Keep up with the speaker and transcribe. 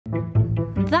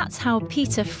That's how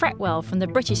Peter Fretwell from the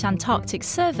British Antarctic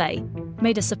Survey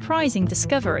made a surprising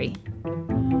discovery.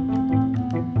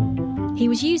 He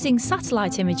was using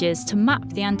satellite images to map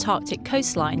the Antarctic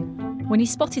coastline when he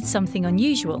spotted something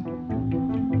unusual.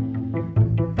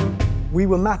 We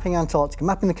were mapping Antarctica,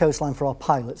 mapping the coastline for our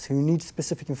pilots who need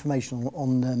specific information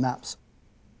on their maps.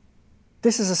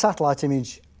 This is a satellite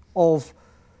image of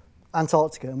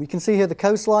Antarctica, and we can see here the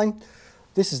coastline.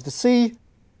 This is the sea.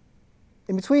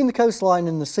 In between the coastline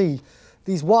and the sea,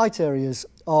 these white areas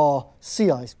are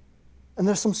sea ice. And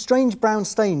there are some strange brown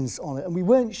stains on it, and we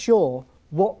weren't sure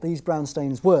what these brown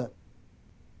stains were.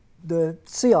 The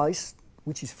sea ice,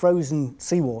 which is frozen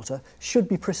seawater, should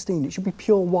be pristine. It should be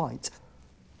pure white.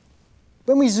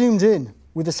 When we zoomed in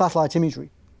with the satellite imagery,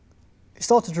 it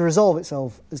started to resolve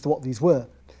itself as to what these were.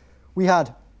 We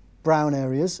had brown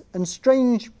areas and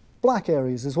strange black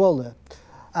areas as well there.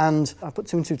 And I put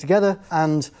two and two together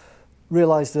and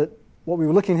realised that what we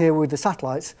were looking here with the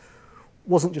satellites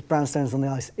wasn't just brown stones on the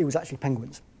ice, it was actually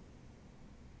penguins.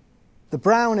 The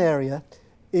brown area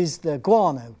is their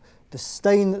guano, the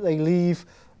stain that they leave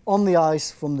on the ice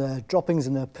from their droppings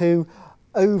and their poo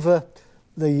over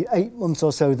the 8 months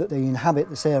or so that they inhabit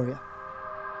this area.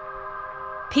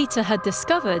 Peter had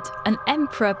discovered an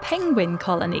emperor penguin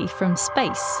colony from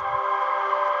space.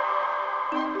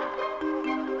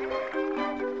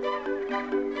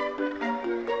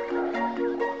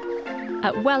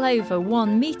 At well over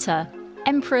 1 metre,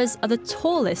 emperors are the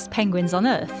tallest penguins on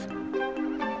Earth.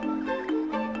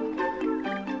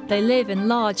 They live in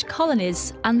large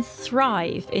colonies and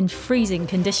thrive in freezing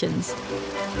conditions.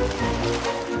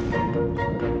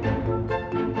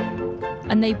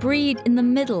 And they breed in the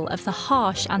middle of the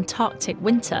harsh Antarctic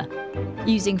winter,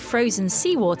 using frozen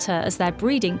seawater as their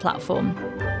breeding platform.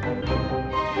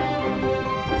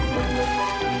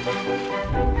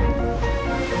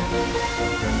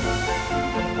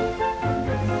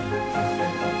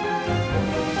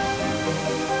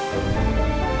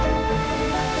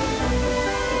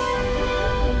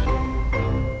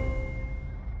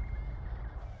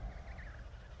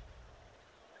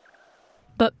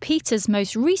 But Peter's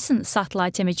most recent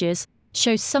satellite images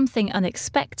show something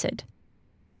unexpected.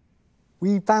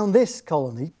 We found this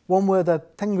colony, one where the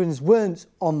penguins weren't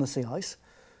on the sea ice.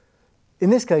 In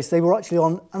this case, they were actually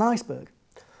on an iceberg.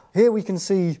 Here we can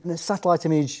see a satellite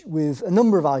image with a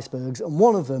number of icebergs, and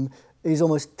one of them is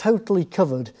almost totally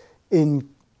covered in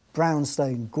brown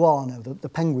stain, guano, the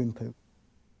penguin poo.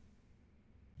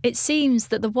 It seems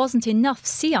that there wasn't enough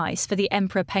sea ice for the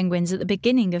emperor penguins at the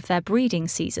beginning of their breeding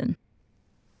season.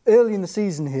 Early in the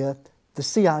season here, the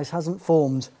sea ice hasn't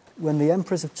formed when the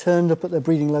emperors have turned up at their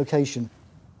breeding location.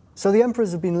 So the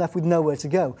emperors have been left with nowhere to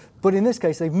go. But in this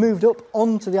case, they've moved up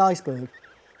onto the iceberg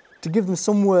to give them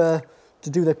somewhere to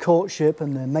do their courtship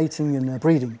and their mating and their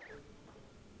breeding.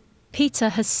 Peter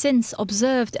has since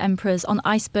observed emperors on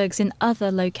icebergs in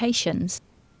other locations,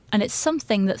 and it's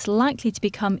something that's likely to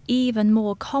become even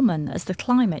more common as the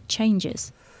climate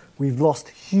changes. We've lost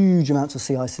huge amounts of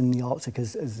sea ice in the Arctic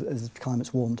as the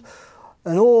climate's warmed.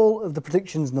 And all of the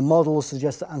predictions and the models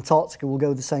suggest that Antarctica will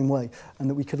go the same way, and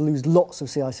that we could lose lots of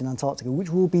sea ice in Antarctica, which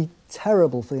will be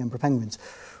terrible for the emperor penguins.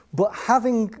 But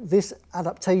having this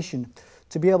adaptation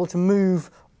to be able to move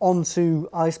onto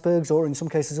icebergs, or in some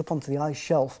cases up onto the ice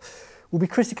shelf, will be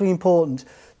critically important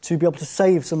to be able to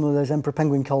save some of those emperor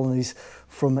penguin colonies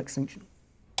from extinction.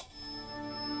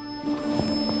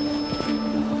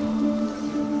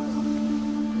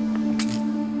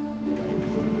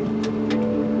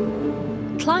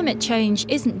 Climate change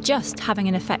isn't just having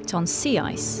an effect on sea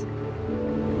ice.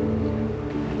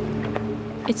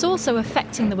 It's also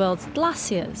affecting the world's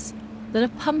glaciers that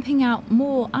are pumping out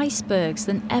more icebergs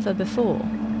than ever before.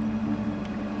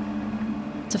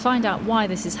 To find out why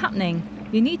this is happening,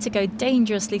 you need to go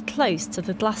dangerously close to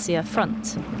the glacier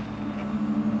front.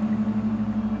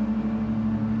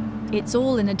 It's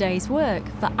all in a day's work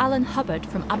for Alan Hubbard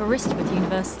from Aberystwyth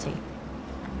University.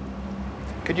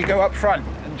 Could you go up front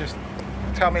and just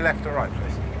tell me left or right,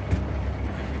 please?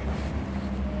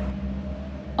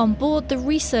 On board the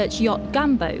research yacht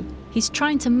Gambo, he's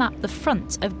trying to map the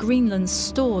front of Greenland's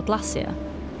Store Glacier.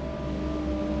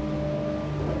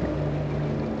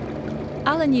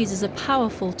 Alan uses a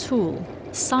powerful tool,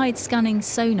 side-scanning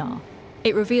sonar.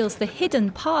 It reveals the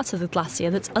hidden part of the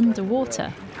glacier that's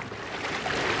underwater.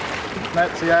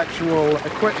 That's the actual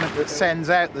equipment that sends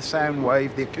out the sound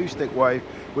wave, the acoustic wave,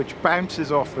 which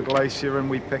bounces off the glacier and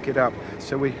we pick it up.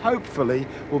 So we hopefully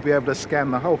will be able to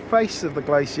scan the whole face of the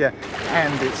glacier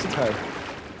and its toe.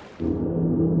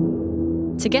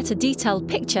 To get a detailed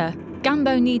picture,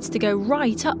 Gambo needs to go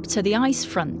right up to the ice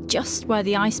front, just where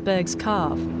the icebergs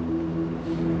carve.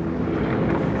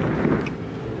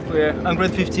 We're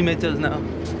 150 meters now.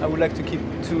 I would like to keep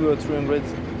 200 or 300.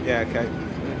 Yeah, okay.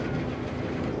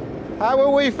 How are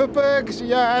we for bergs,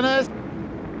 Johannes?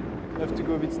 I have to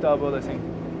go a bit starboard, I think.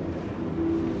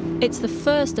 It's the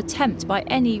first attempt by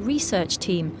any research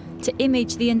team to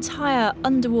image the entire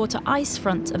underwater ice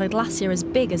front of a glacier as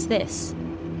big as this.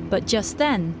 But just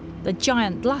then, the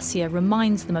giant glacier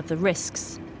reminds them of the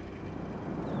risks.